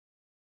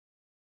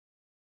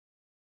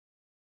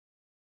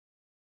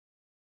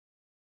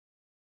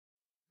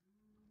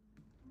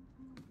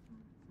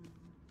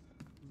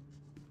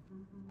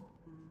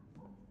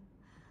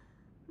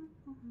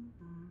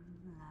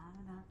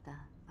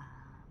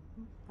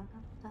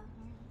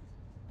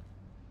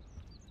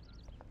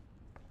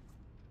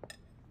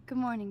Good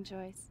morning,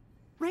 Joyce.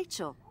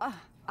 Rachel!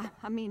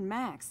 I mean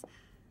Max.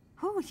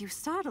 Oh, you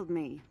startled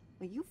me.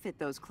 Well, you fit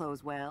those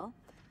clothes well.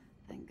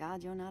 Thank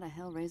God you're not a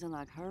hellraiser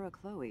like her or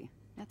Chloe.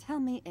 Now tell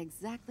me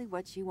exactly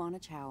what you want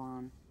to chow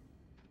on.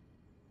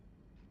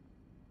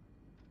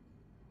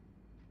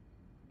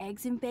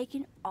 Eggs and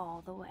bacon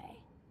all the way.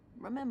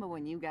 Remember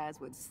when you guys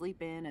would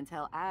sleep in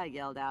until I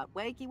yelled out,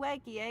 "Wakey,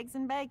 wakey, eggs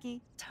and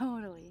bakey"?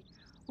 Totally.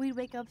 We'd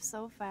wake up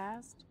so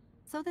fast.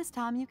 So this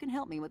time you can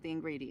help me with the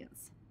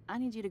ingredients. I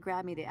need you to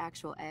grab me the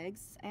actual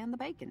eggs and the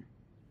bacon.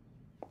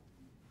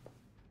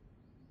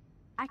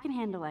 I can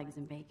handle eggs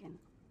and bacon.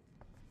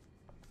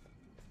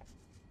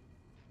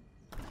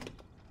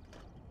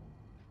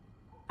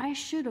 I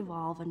should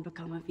evolve and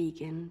become a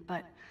vegan,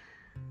 but...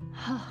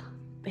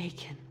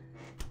 bacon.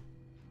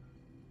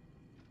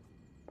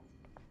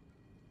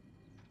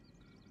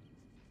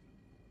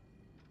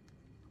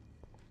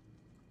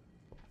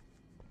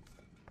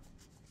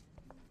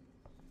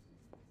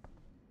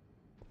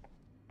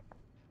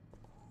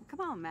 Come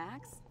on,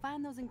 Max.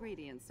 Find those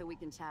ingredients so we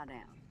can chow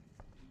down.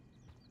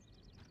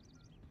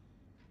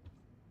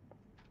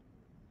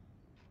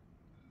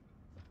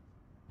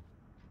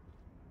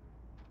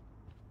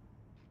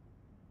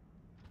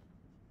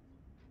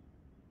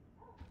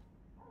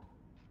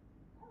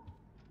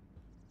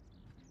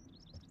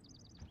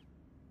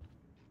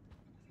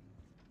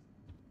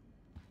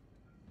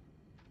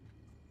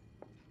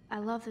 I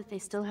love that they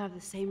still have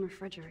the same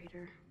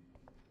refrigerator.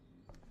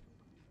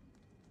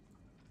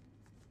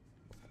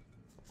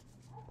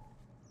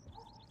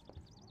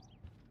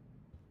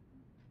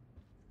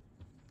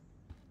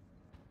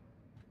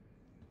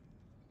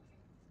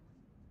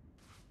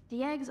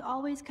 The eggs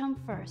always come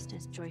first,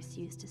 as Joyce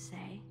used to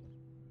say.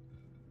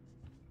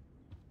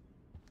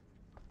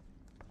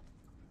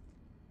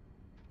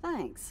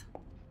 Thanks.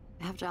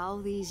 After all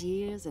these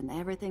years and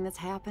everything that's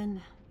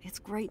happened, it's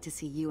great to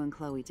see you and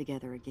Chloe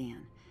together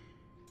again.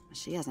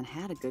 She hasn't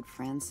had a good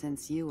friend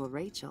since you or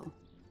Rachel.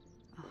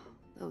 Oh,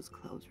 those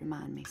clothes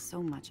remind me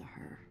so much of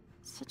her.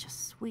 Such a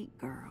sweet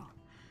girl.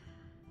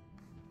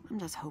 I'm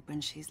just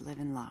hoping she's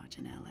living large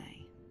in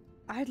LA.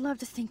 I'd love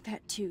to think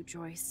that too,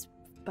 Joyce,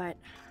 but...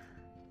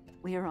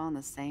 We are on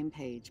the same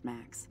page,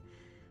 Max.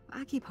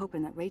 I keep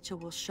hoping that Rachel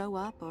will show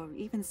up or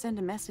even send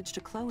a message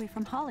to Chloe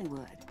from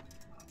Hollywood.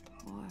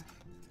 Or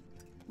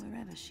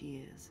wherever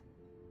she is.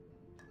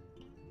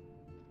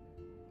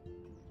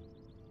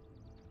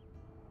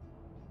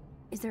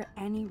 Is there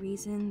any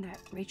reason that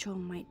Rachel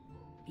might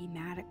be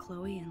mad at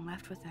Chloe and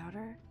left without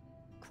her?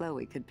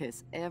 Chloe could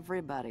piss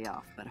everybody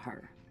off but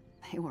her.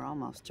 They were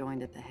almost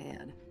joined at the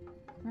head.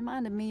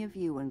 Reminded me of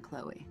you and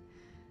Chloe.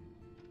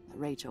 But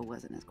Rachel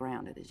wasn't as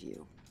grounded as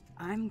you.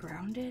 I'm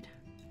grounded?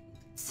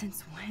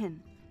 Since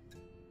when?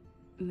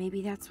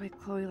 Maybe that's why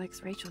Chloe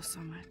likes Rachel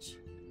so much.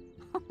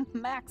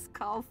 Max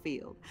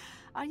Caulfield,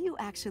 are you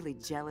actually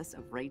jealous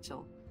of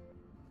Rachel?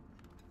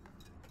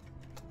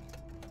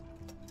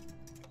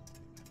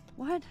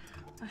 What?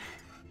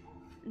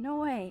 No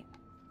way.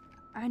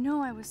 I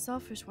know I was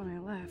selfish when I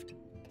left.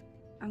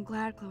 I'm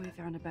glad Chloe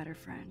found a better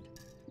friend.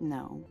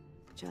 No,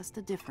 just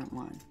a different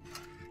one.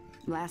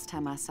 Last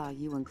time I saw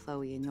you and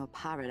Chloe in your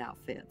pirate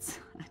outfits,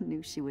 I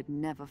knew she would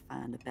never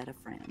find a better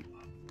friend.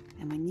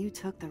 And when you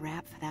took the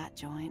rap for that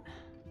joint,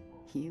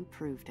 you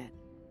proved it.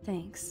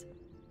 Thanks.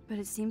 But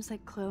it seems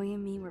like Chloe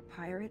and me were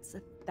pirates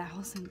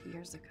 1,000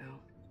 years ago.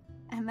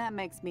 And that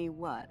makes me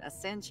what, a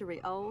century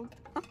old?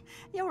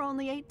 You're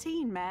only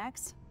 18,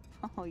 Max.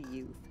 Oh,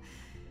 youth.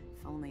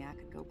 If only I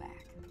could go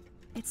back.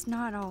 It's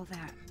not all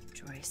that,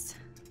 Joyce.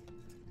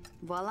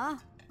 Voila,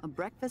 a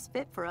breakfast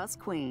fit for us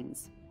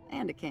queens.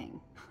 And a king.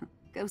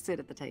 Go sit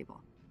at the table.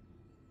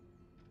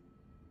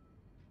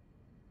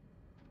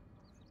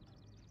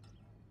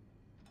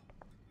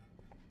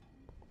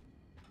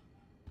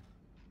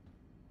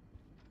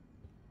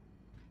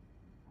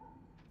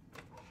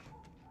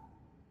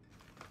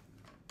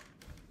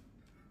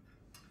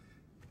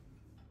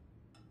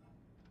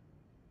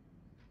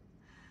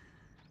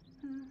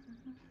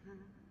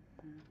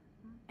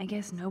 I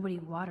guess nobody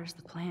waters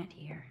the plant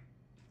here.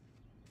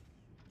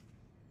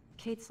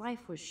 Kate's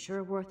life was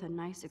sure worth a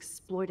nice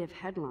exploitive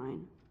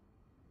headline.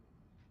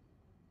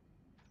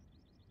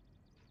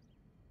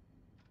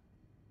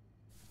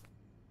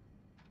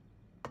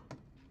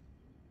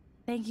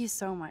 Thank you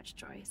so much,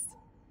 Joyce.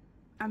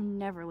 I'm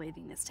never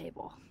leaving this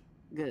table.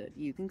 Good,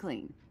 you can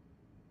clean.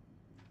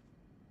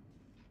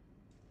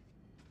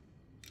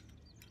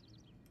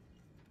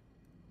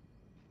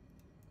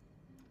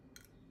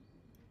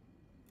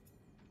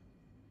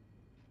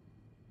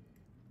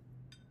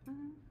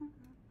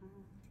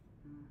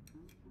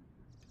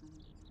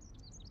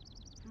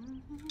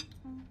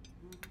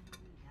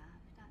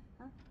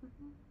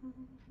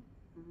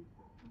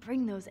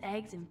 Bring those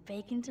eggs and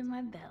bacon to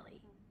my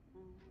belly.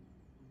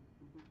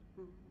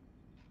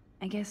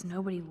 I guess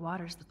nobody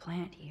waters the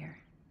plant here.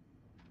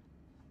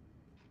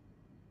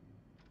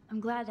 I'm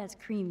glad that's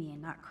creamy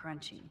and not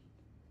crunchy.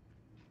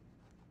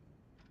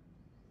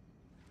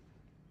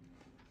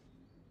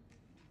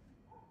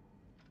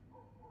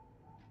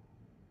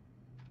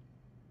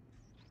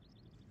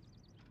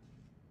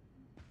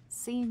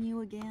 seeing you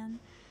again,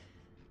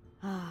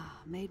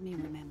 made me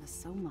remember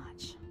so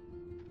much.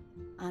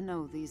 I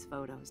know these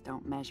photos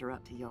don't measure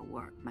up to your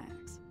work,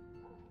 Max.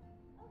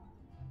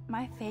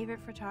 My favorite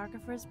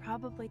photographers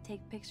probably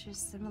take pictures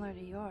similar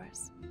to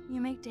yours.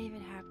 You make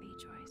David happy,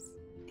 Joyce.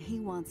 He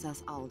wants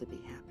us all to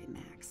be happy,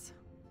 Max.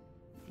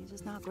 He's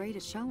just not great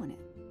at showing it.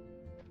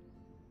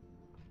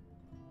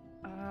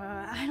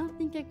 I don't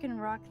think I can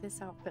rock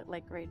this outfit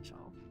like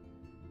Rachel.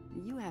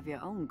 You have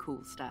your own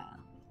cool style.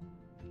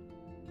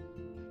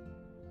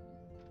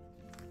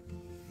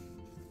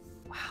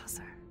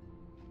 Wowzer.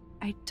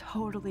 I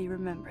totally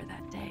remember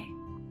that day.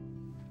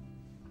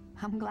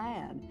 I'm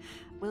glad.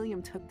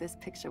 William took this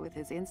picture with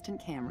his instant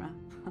camera.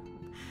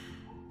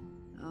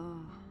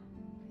 Oh,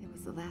 it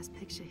was the last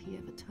picture he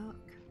ever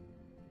took.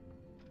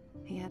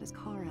 He had his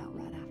car out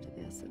right after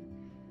this,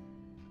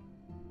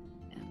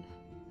 and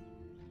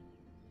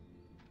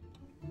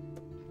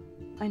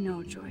I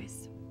know,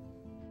 Joyce.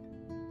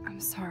 I'm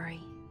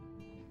sorry.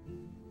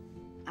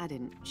 I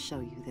didn't show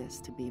you this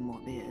to be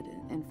morbid.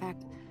 In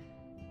fact,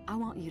 I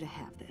want you to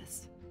have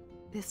this.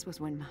 This was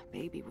when my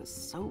baby was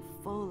so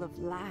full of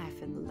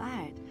life and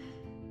light.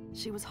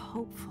 She was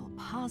hopeful,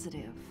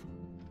 positive,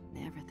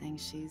 everything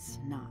she's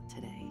not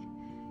today.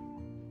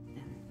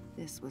 And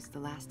this was the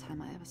last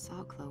time I ever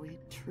saw Chloe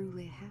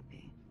truly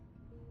happy.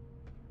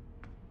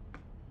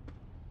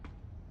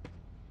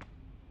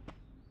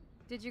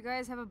 Did you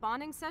guys have a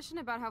bonding session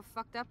about how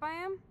fucked up I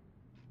am?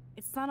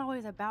 It's not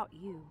always about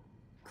you.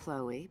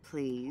 Chloe,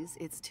 please.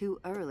 It's too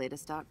early to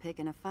start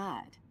picking a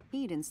fight.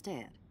 Eat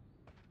instead.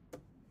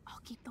 I'll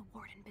keep the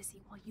warden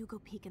busy while you go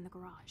peek in the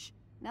garage.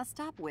 Now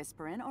stop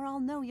whispering, or I'll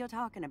know you're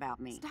talking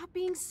about me. Stop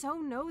being so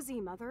nosy,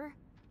 Mother.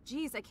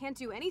 Jeez, I can't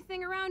do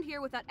anything around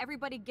here without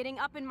everybody getting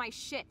up in my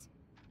shit.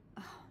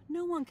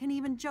 No one can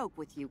even joke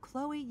with you,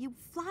 Chloe. You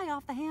fly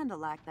off the handle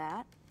like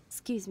that.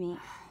 Excuse me.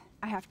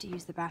 I have to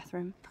use the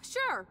bathroom.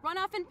 Sure, run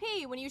off and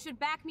pee when you should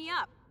back me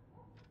up.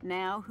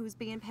 Now who's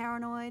being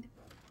paranoid?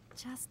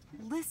 Just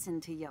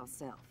listen to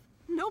yourself.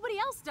 Nobody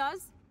else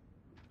does.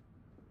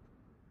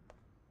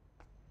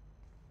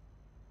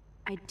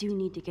 I do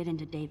need to get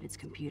into David's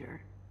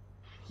computer.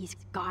 He's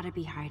gotta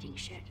be hiding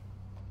shit.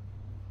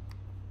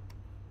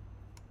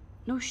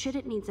 No shit,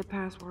 it needs a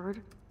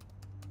password.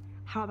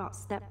 How about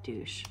step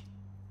douche?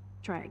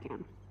 Try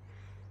again.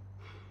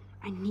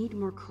 I need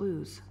more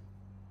clues.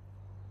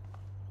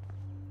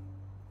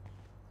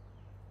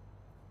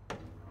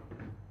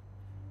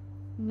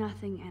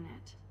 Nothing in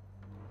it.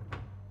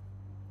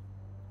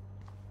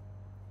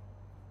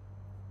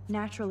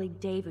 Naturally,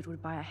 David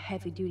would buy a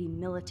heavy-duty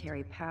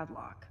military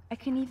padlock. I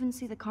can even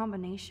see the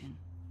combination.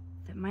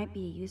 That might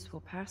be a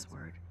useful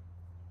password.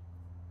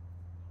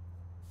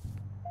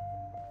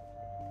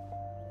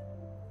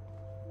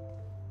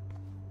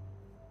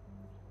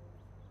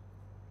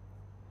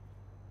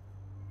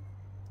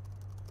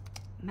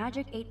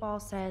 Magic 8 Ball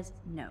says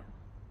no.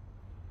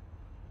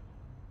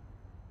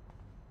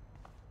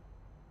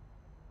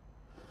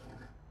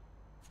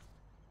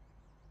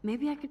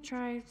 Maybe I could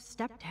try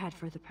Stepdad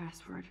for the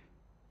password.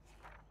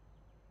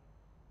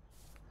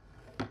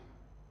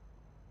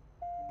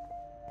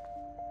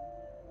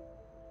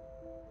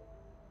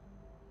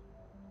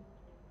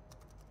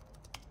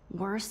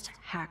 Worst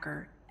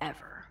hacker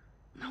ever.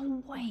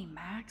 No way,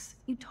 Max.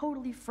 You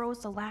totally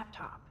froze the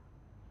laptop.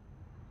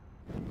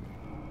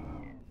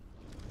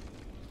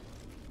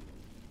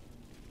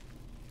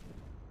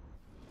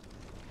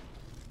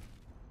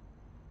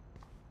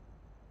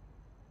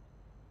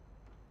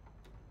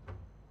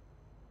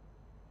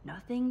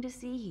 Nothing to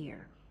see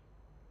here.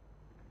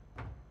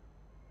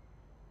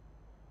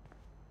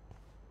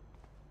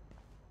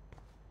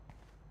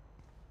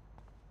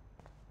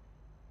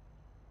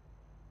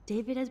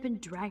 David has been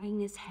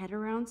dragging his head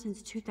around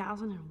since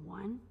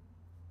 2001?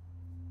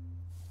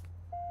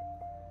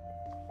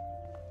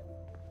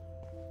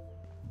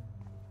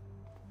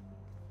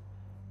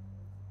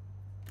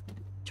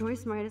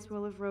 Joyce might as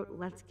well have wrote,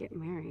 "Let's get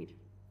married."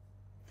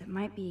 That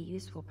might be a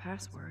useful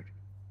password.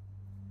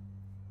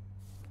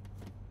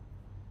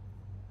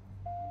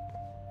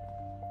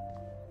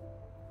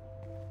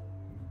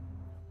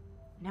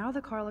 Now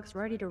the car looks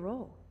ready to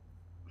roll.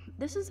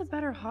 This is a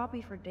better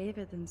hobby for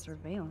David than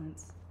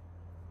surveillance.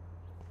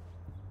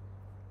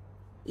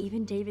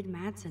 Even David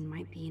Madsen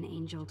might be an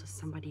angel to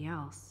somebody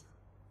else.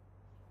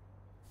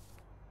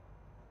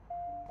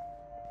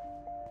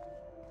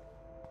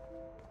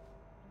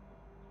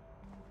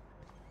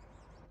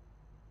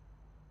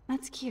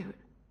 That's cute.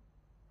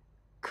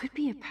 Could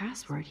be a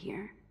password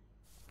here.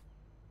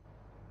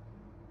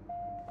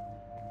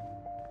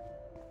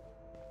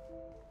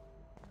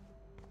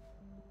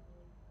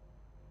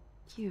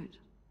 Cute.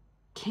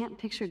 Can't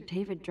picture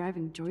David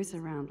driving Joyce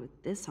around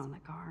with this on the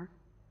car.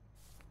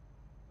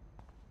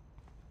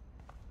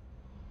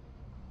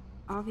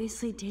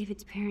 Obviously,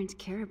 David's parents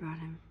care about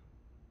him.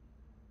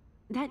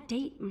 That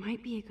date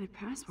might be a good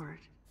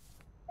password.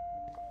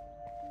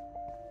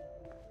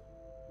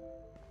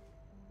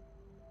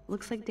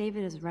 Looks like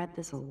David has read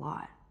this a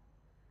lot.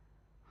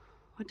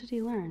 What did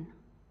he learn?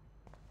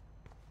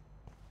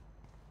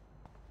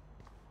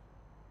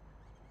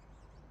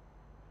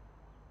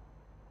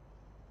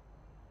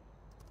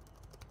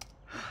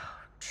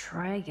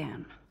 Try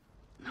again.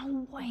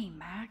 No way,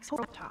 Max.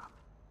 Over the top.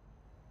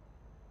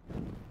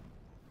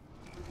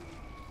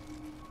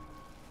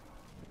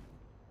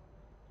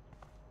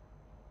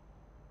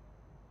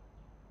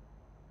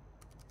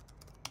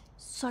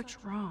 Such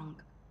wrong.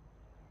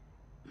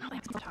 No,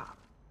 over the top.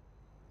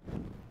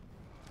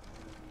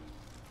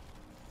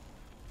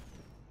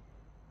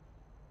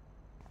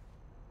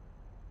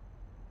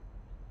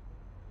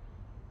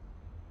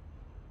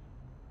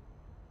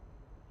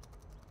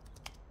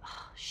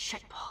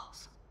 Shit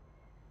balls.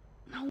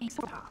 No,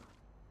 stop.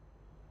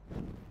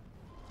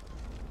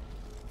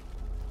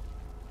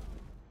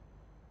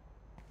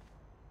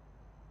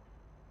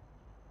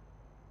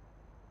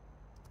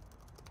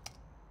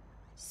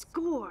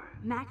 Score!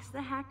 Max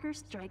the hacker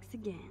strikes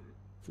again.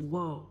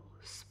 Whoa,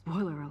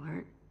 spoiler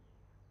alert.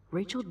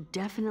 Rachel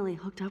definitely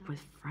hooked up with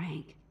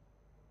Frank.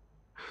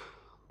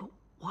 But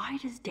why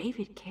does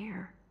David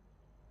care?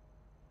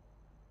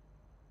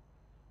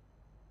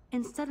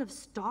 Instead of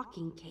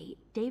stalking Kate,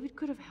 David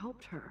could have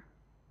helped her.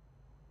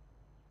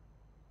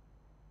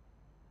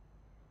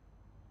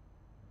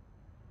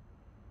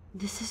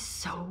 This is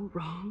so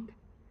wrong.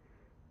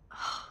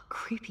 Ugh,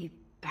 creepy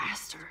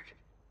bastard.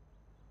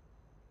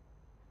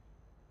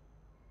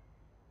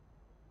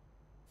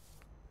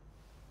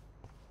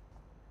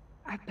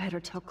 I better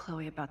tell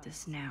Chloe about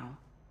this now.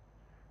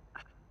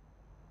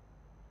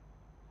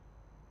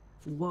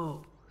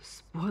 Whoa,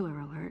 spoiler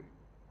alert.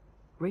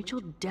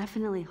 Rachel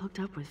definitely hooked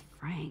up with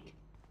Frank.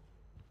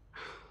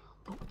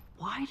 But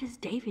why does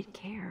David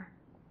care?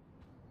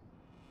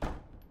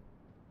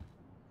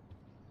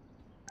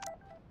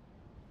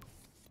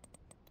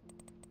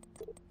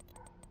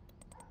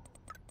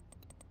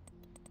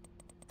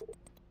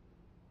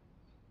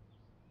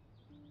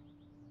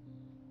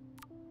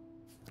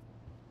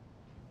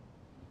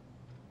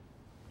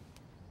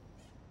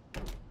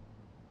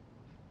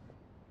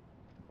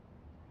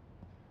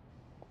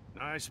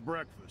 Nice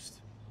breakfast.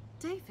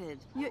 David,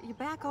 you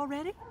back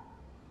already?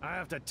 I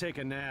have to take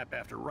a nap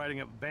after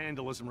writing up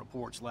vandalism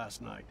reports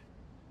last night.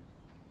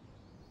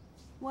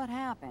 What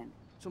happened?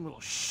 Some little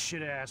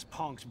shit-ass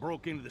punks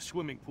broke into the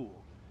swimming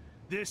pool.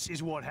 This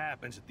is what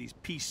happens at these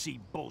PC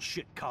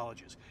bullshit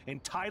colleges.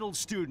 Entitled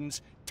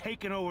students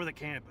taking over the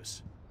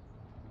campus.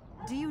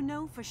 Do you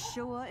know for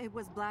sure it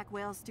was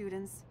Blackwell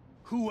students?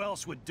 Who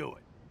else would do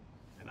it?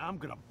 And I'm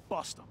gonna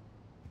bust them.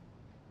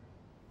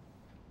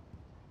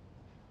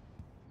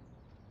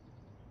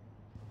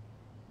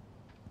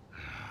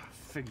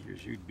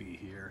 Figures you'd be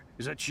here.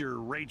 Is that your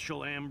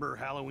Rachel Amber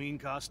Halloween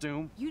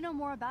costume? You know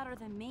more about her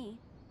than me.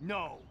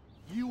 No.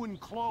 You and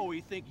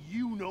Chloe think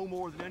you know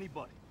more than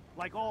anybody.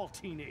 Like all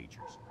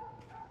teenagers.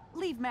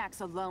 Leave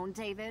Max alone,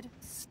 David.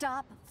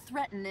 Stop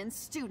threatening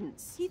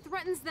students. He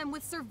threatens them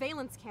with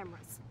surveillance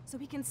cameras, so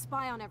he can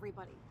spy on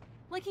everybody.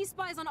 Like he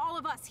spies on all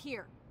of us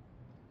here.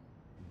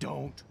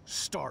 Don't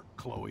start,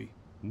 Chloe.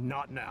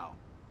 Not now.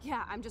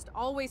 Yeah, I'm just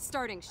always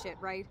starting shit,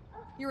 right?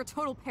 You're a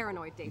total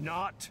paranoid, David.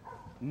 Not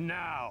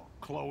now,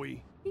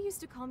 Chloe. You used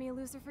to call me a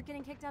loser for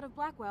getting kicked out of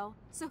Blackwell.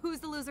 So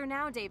who's the loser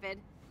now, David?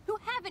 Who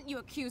haven't you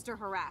accused or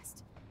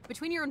harassed?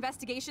 Between your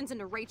investigations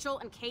into Rachel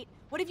and Kate,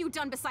 what have you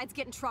done besides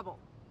get in trouble?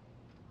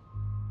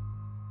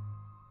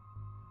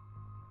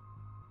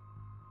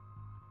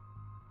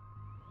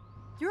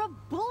 You're a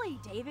bully,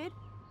 David.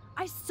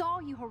 I saw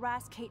you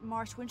harass Kate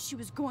Marsh when she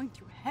was going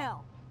through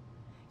hell.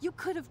 You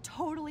could have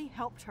totally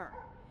helped her.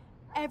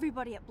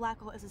 Everybody at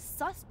Blackwell is a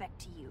suspect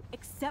to you,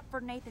 except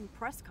for Nathan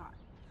Prescott.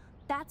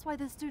 That's why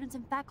the students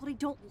and faculty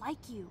don't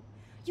like you.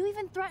 You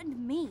even threatened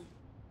me.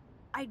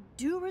 I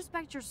do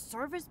respect your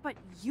service, but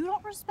you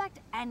don't respect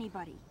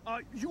anybody.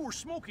 You were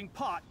smoking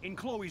pot in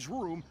Chloe's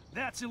room.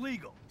 That's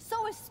illegal.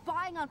 So is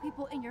spying on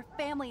people in your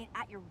family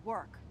and at your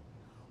work.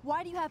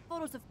 Why do you have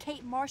photos of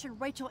Kate Marsh and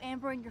Rachel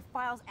Amber in your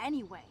files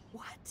anyway?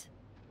 What?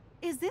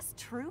 Is this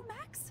true,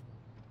 Max?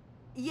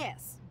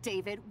 Yes,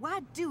 David.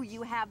 Why do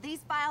you have these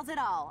files at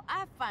all?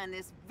 I find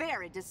this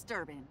very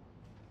disturbing.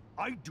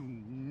 I do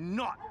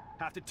not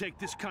have to take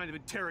this kind of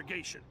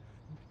interrogation.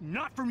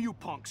 Not from you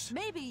punks.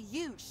 Maybe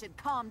you should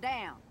calm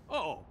down.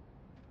 Oh,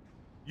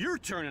 you're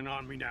turning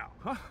on me now,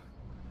 huh?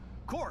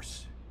 Of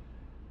course.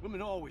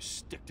 Women always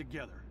stick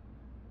together.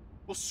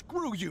 Well,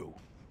 screw you.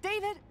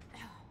 David,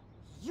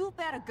 you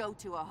better go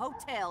to a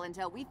hotel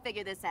until we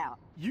figure this out.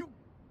 You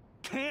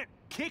can't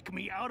kick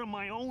me out of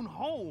my own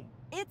home.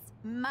 It's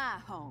my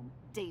home,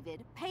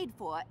 David. Paid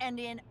for and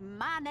in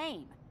my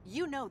name.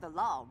 You know the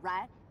law,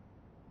 right?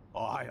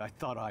 Oh, I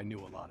thought I knew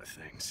a lot of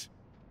things.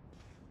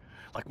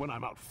 Like when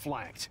I'm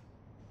outflanked.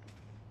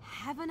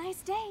 Have a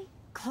nice day.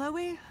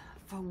 Chloe,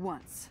 for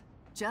once,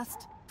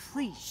 just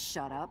please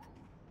shut up.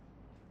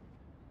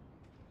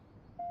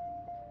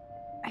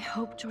 I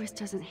hope Joyce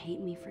doesn't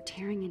hate me for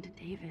tearing into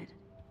David.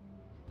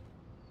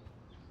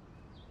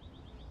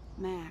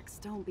 Max,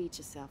 don't beat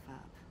yourself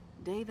up.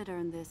 David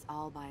earned this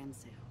all by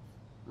himself.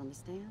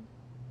 Understand?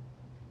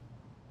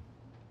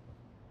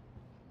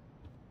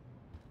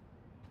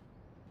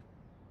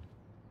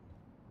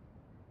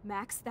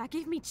 Max, that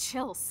gave me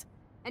chills.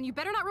 And you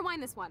better not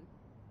rewind this one.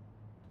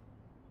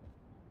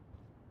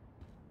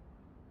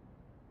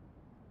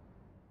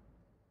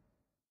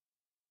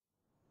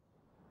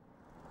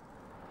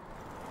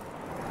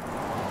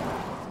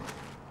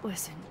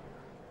 Listen,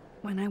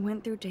 when I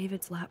went through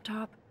David's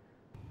laptop,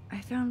 I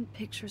found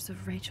pictures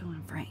of Rachel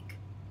and Frank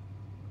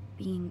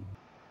being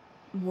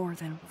more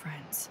than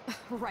friends.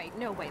 Right,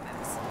 no way,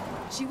 Max.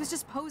 She was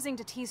just posing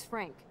to tease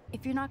Frank.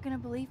 If you're not gonna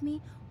believe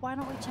me, why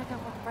don't we check out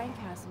what Frank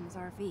has in his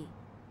RV?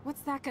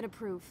 What's that gonna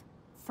prove?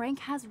 Frank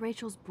has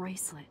Rachel's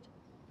bracelet.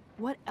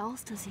 What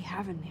else does he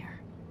have in there?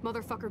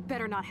 Motherfucker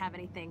better not have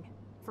anything.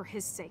 For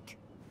his sake.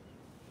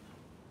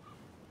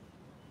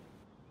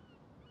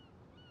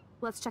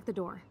 Let's check the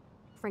door.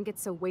 Frank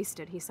gets so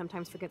wasted, he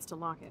sometimes forgets to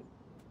lock it.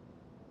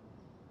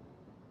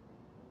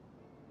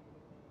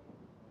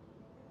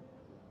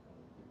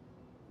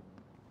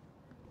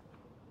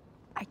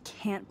 I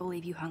can't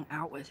believe you hung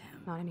out with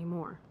him. Not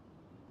anymore.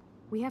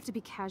 We have to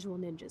be casual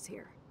ninjas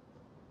here.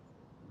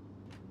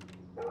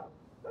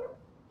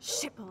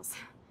 Shitballs.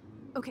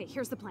 Okay,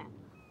 here's the plan.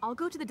 I'll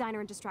go to the diner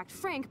and distract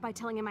Frank by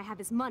telling him I have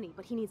his money,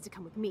 but he needs to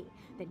come with me.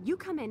 Then you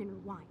come in and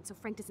rewind so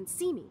Frank doesn't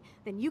see me.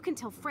 Then you can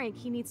tell Frank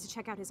he needs to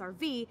check out his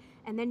RV,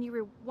 and then you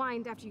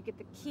rewind after you get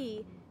the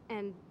key,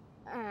 and...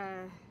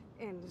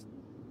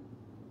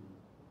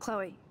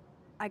 Chloe,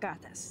 I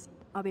got this.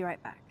 I'll be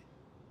right back.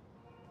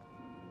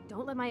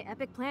 Don't let my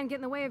epic plan get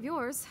in the way of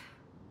yours.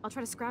 I'll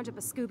try to scrounge up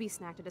a Scooby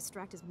snack to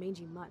distract his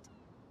mangy mutt.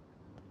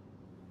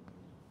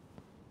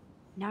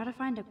 Now to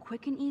find a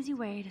quick and easy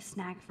way to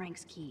snag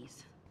Frank's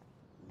keys.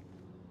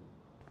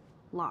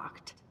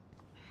 Locked.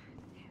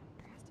 Damn,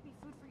 there has to be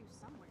food for you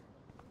somewhere.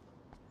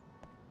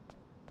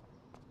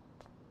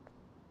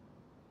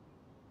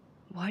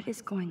 What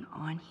is going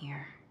on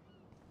here?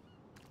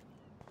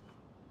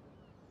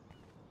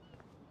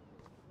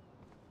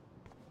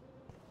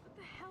 What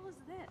the hell is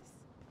this?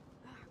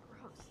 Ugh,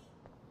 gross.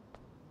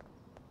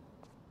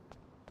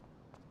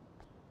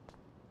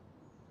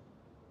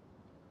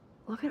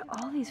 Look at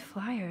all these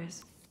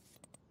flyers.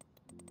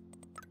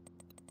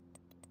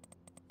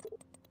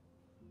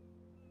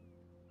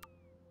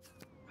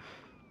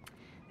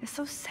 It's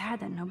so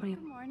sad that nobody...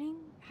 Good morning.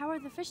 How are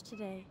the fish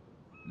today?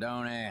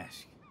 Don't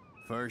ask.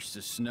 First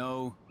the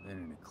snow, then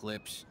an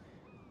eclipse.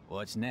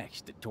 What's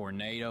next, a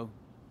tornado?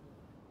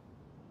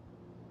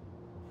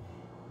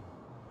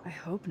 I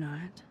hope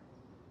not.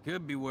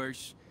 Could be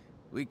worse.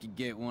 We could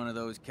get one of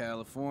those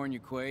California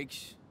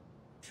quakes.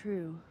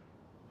 True.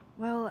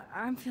 Well,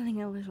 I'm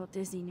feeling a little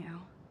dizzy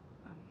now.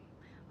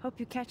 Hope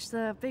you catch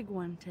the big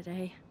one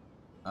today.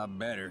 I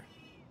better.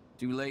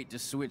 Too late to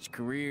switch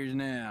careers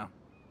now.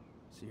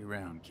 See you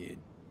around, kid.